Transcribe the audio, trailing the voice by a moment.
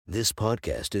This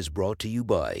podcast is brought to you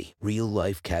by Real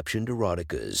Life Captioned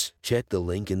Eroticas. Check the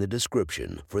link in the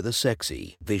description for the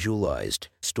sexy, visualized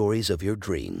stories of your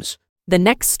dreams. The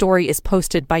next story is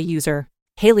posted by user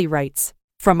Haley writes,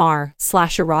 from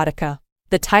r/erotica.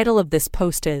 The title of this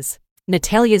post is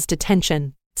Natalia's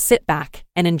Detention. Sit back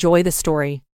and enjoy the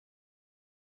story.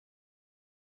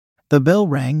 The bell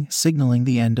rang, signaling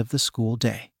the end of the school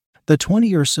day. The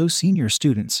 20 or so senior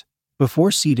students,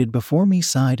 seated before me,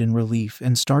 sighed in relief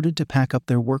and started to pack up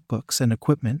their workbooks and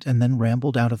equipment and then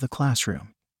rambled out of the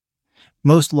classroom,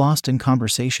 most lost in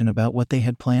conversation about what they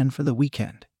had planned for the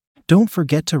weekend. "Don't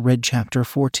forget to read chapter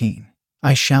 14,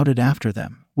 I shouted after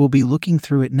them. "We'll be looking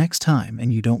through it next time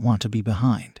and you don't want to be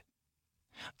behind."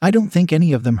 I don't think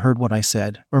any of them heard what I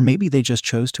said, or maybe they just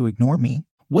chose to ignore me.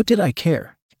 What did I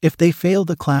care? If they fail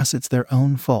the class, it's their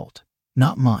own fault,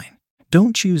 not mine.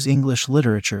 Don't choose English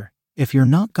literature if you're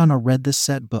not gonna read the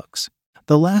set books.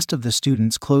 The last of the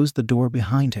students closed the door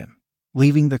behind him,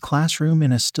 leaving the classroom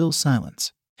in a still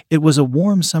silence. It was a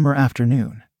warm summer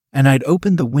afternoon, and I'd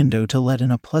opened the window to let in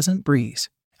a pleasant breeze.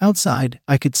 Outside,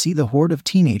 I could see the horde of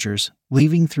teenagers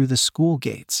leaving through the school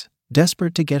gates,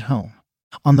 desperate to get home.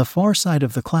 On the far side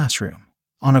of the classroom,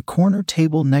 on a corner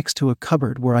table next to a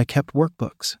cupboard where I kept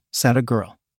workbooks, sat a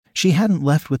girl. She hadn't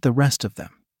left with the rest of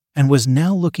them, and was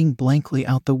now looking blankly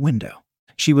out the window.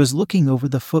 She was looking over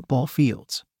the football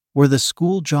fields, where the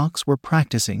school jocks were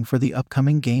practicing for the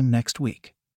upcoming game next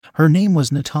week. Her name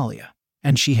was Natalia,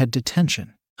 and she had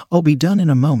detention. "I'll be done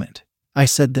in a moment," I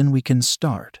said, "then we can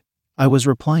start." I was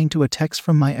replying to a text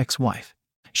from my ex-wife.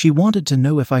 She wanted to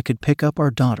know if I could pick up our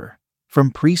daughter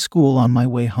from preschool on my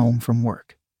way home from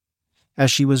work, as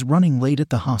she was running late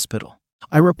at the hospital.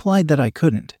 I replied that I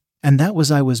couldn't, and that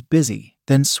I was busy,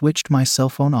 then switched my cell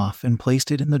phone off and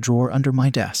placed it in the drawer under my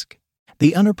desk.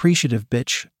 The unappreciative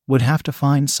bitch would have to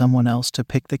find someone else to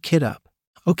pick the kid up.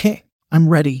 "Okay, I'm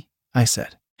ready," I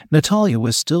said. Natalia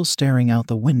was still staring out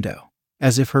the window,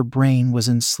 as if her brain was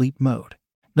in sleep mode.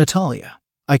 "Natalia."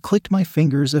 I clicked my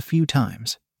fingers a few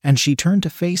times, and she turned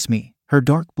to face me, her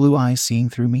dark blue eyes seeing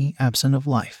through me, absent of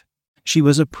life. She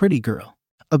was a pretty girl,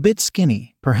 a bit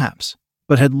skinny, perhaps,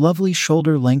 but had lovely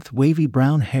shoulder-length wavy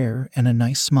brown hair and a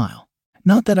nice smile.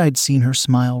 Not that I'd seen her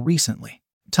smile recently.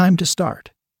 "Time to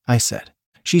start," I said.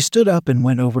 She stood up and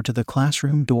went over to the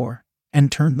classroom door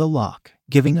and turned the lock,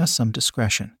 giving us some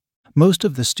discretion. Most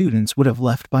of the students would have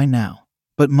left by now,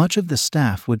 but much of the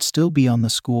staff would still be on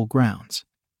the school grounds.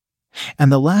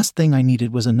 And the last thing I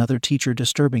needed was another teacher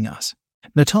disturbing us.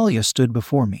 Natalia stood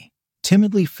before me,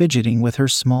 timidly fidgeting with her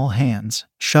small hands,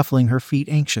 shuffling her feet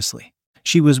anxiously.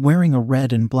 She was wearing a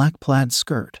red and black plaid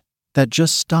skirt that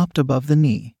just stopped above the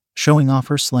knee, showing off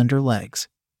her slender legs.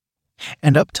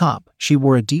 And up top, she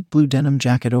wore a deep blue denim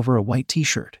jacket over a white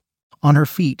t-shirt. On her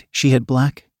feet, she had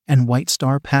black and white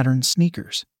star-patterned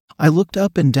sneakers. I looked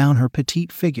up and down her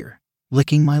petite figure,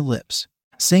 licking my lips.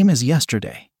 "Same as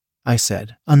yesterday," I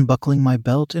said, unbuckling my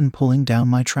belt and pulling down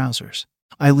my trousers.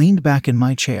 I leaned back in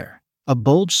my chair, a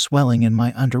bulge swelling in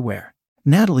my underwear.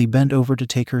 Natalie bent over to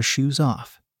take her shoes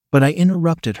off, but I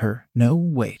interrupted her. "No,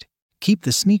 wait. Keep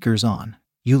the sneakers on.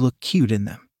 You look cute in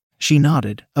them." She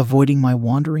nodded, avoiding my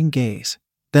wandering gaze,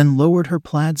 then lowered her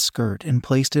plaid skirt and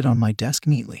placed it on my desk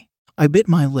neatly. I bit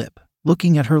my lip,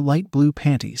 looking at her light blue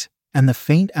panties and the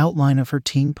faint outline of her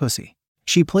teen pussy.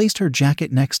 She placed her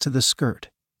jacket next to the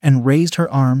skirt and raised her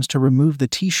arms to remove the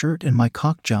t-shirt, and my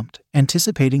cock jumped,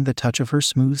 anticipating the touch of her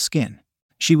smooth skin.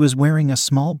 She was wearing a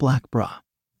small black bra,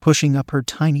 pushing up her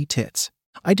tiny tits.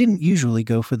 I didn't usually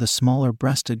go for the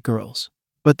smaller-breasted girls,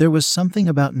 but there was something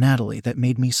about Natalie that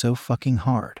made me so fucking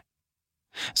hard.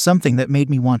 Something that made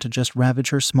me want to just ravage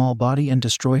her small body and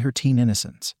destroy her teen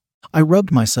innocence. I rubbed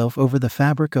myself over the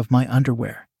fabric of my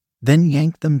underwear, then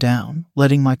yanked them down,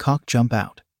 letting my cock jump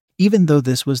out. Even though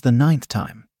this was the 9th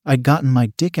time I'd gotten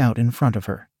my dick out in front of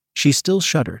her, she still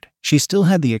shuddered. She still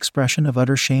had the expression of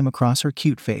utter shame across her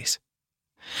cute face.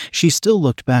 She still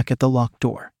looked back at the locked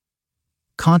door,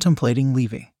 contemplating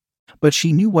leaving. But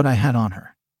she knew what I had on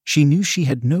her. She knew she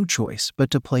had no choice but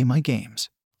to play my games.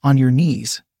 "On your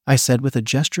knees," I said with a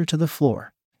gesture to the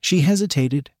floor. She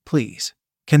hesitated. "Please,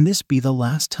 can this be the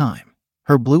last time?"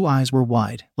 Her blue eyes were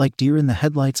wide, like deer in the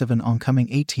headlights of an oncoming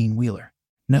 18-wheeler.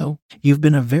 "No, you've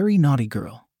been a very naughty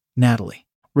girl, Natalie.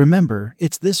 Remember,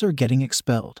 it's this or getting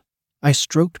expelled." I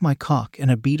stroked my cock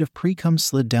and a bead of pre-cum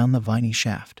slid down the viney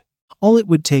shaft. "All it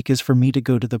would take is for me to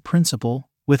go to the principal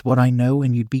with what I know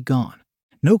and you'd be gone.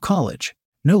 No college,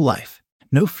 no life,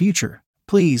 no future.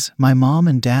 Please, my mom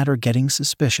and dad are getting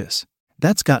suspicious.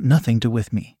 That's got nothing to do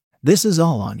with me. This is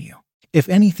all on you. If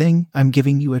anything, I'm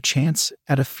giving you a chance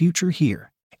at a future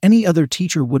here. Any other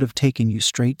teacher would have taken you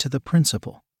straight to the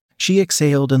principal." She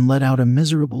exhaled and let out a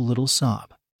miserable little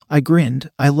sob. I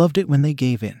grinned. I loved it when they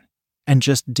gave in, and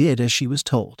just did as she was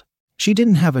told. She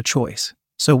didn't have a choice,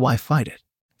 so why fight it?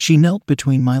 She knelt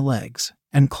between my legs,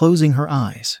 and closing her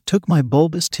eyes, took my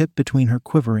bulbous tip between her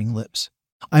quivering lips.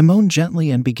 I moaned gently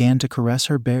and began to caress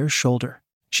her bare shoulder.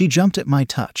 She jumped at my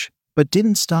touch, but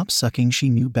didn't stop sucking. She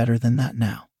knew better than that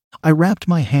now. I wrapped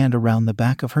my hand around the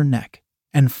back of her neck,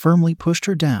 and firmly pushed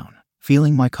her down,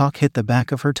 feeling my cock hit the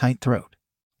back of her tight throat.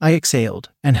 I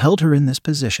exhaled, and held her in this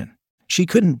position. She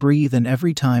couldn't breathe, and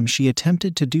every time she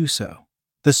attempted to do so,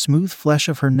 the smooth flesh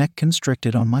of her neck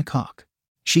constricted on my cock.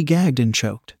 She gagged and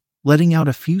choked, letting out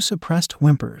a few suppressed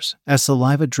whimpers as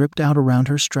saliva dripped out around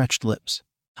her stretched lips.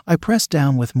 I pressed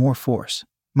down with more force,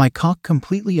 my cock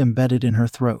completely embedded in her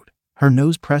throat, her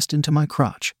nose pressed into my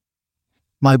crotch,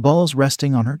 my balls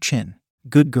resting on her chin.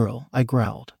 "Good girl," I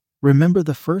growled. "Remember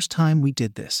the first time we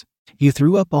did this? You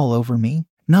threw up all over me?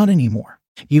 Not anymore.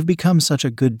 You've become such a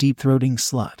good deep-throating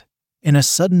slut." In a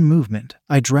sudden movement,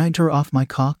 I dragged her off my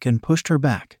cock and pushed her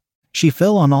back. She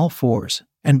fell on all fours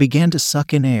and began to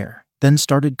suck in air, then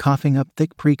started coughing up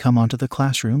thick pre-cum onto the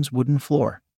classroom's wooden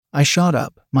floor. I shot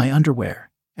up, my underwear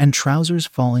and trousers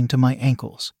falling to my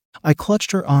ankles. I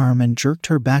clutched her arm and jerked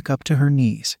her back up to her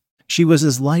knees. She was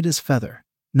as light as feather,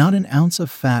 not an ounce of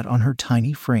fat on her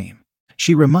tiny frame.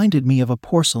 She reminded me of a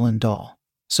porcelain doll,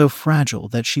 so fragile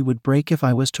that she would break if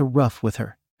I was too rough with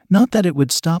her. Not that it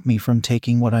would stop me from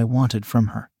taking what I wanted from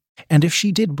her. And if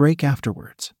she did break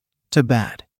afterwards, too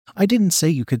bad. I didn't say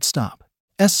you could stop.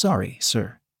 Sorry,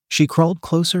 sir. She crawled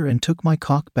closer and took my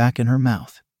cock back in her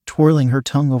mouth, twirling her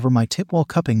tongue over my tip while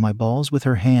cupping my balls with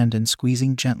her hand and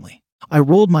squeezing gently. I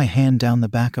rolled my hand down the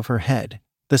back of her head,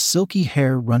 the silky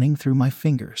hair running through my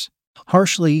fingers.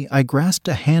 Harshly, I grasped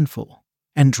a handful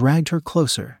and dragged her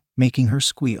closer, making her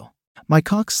squeal. My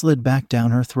cock slid back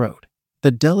down her throat.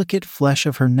 The delicate flesh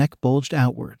of her neck bulged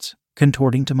outwards,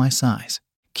 contorting to my size.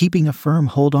 Keeping a firm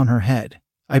hold on her head,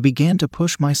 I began to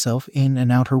push myself in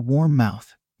and out her warm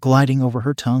mouth, gliding over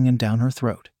her tongue and down her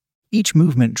throat. Each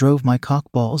movement drove my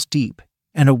cock balls deep,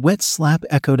 and a wet slap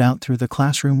echoed out through the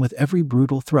classroom with every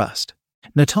brutal thrust.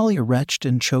 Natalia retched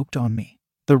and choked on me,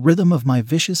 the rhythm of my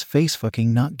vicious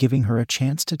face-fucking not giving her a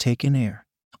chance to take in air.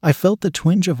 I felt the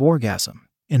twinge of orgasm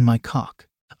in my cock,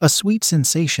 a sweet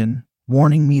sensation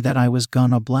warning me that I was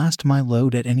gonna blast my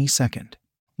load at any second.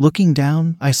 Looking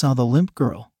down, I saw the limp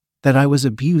girl that I was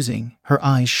abusing, her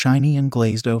eyes shiny and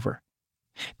glazed over,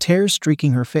 tears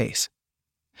streaking her face,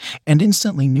 and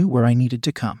instantly knew where I needed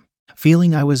to come.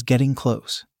 Feeling I was getting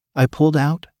close, I pulled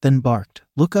out, then barked,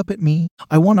 "Look up at me,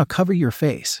 I want to cover your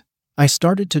face." I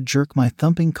started to jerk my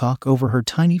thumping cock over her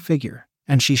tiny figure,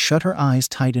 and she shut her eyes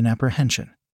tight in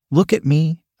apprehension. "Look at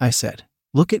me," I said.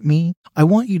 "Look at me, I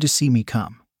want you to see me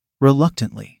come."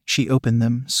 Reluctantly, she opened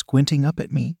them, squinting up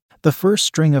at me. The first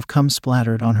string of cum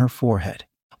splattered on her forehead,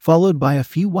 followed by a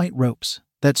few white ropes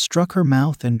that struck her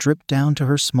mouth and dripped down to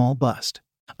her small bust.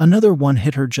 Another one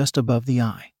hit her just above the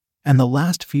eye, and the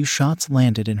last few shots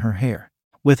landed in her hair.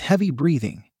 With heavy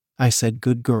breathing, I said,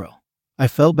 "Good girl." I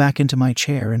fell back into my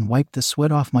chair and wiped the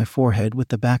sweat off my forehead with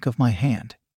the back of my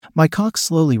hand. My cock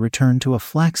slowly returned to a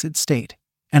flaccid state,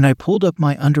 and I pulled up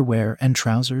my underwear and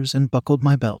trousers and buckled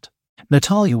my belt.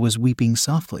 Natalia was weeping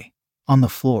softly. On the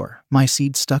floor, my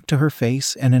seed stuck to her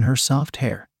face and in her soft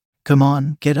hair. "Come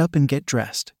on, get up and get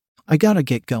dressed. I gotta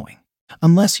get going.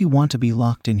 Unless you want to be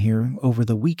locked in here over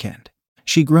the weekend."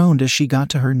 She groaned as she got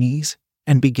to her knees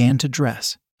and began to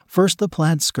dress. First the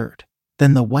plaid skirt,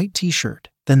 then the white t-shirt,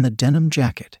 then the denim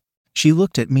jacket. She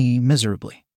looked at me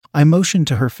miserably. I motioned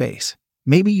to her face.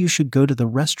 "Maybe you should go to the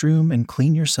restroom and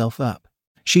clean yourself up."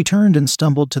 She turned and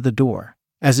stumbled to the door,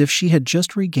 as if she had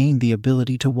just regained the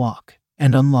ability to walk,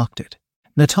 and unlocked it.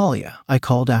 "Natalia," I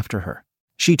called after her.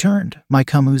 She turned, my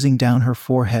cum oozing down her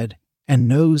forehead and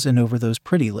nose and over those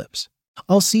pretty lips.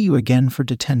 "I'll see you again for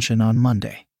detention on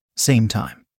Monday. Same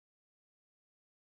time."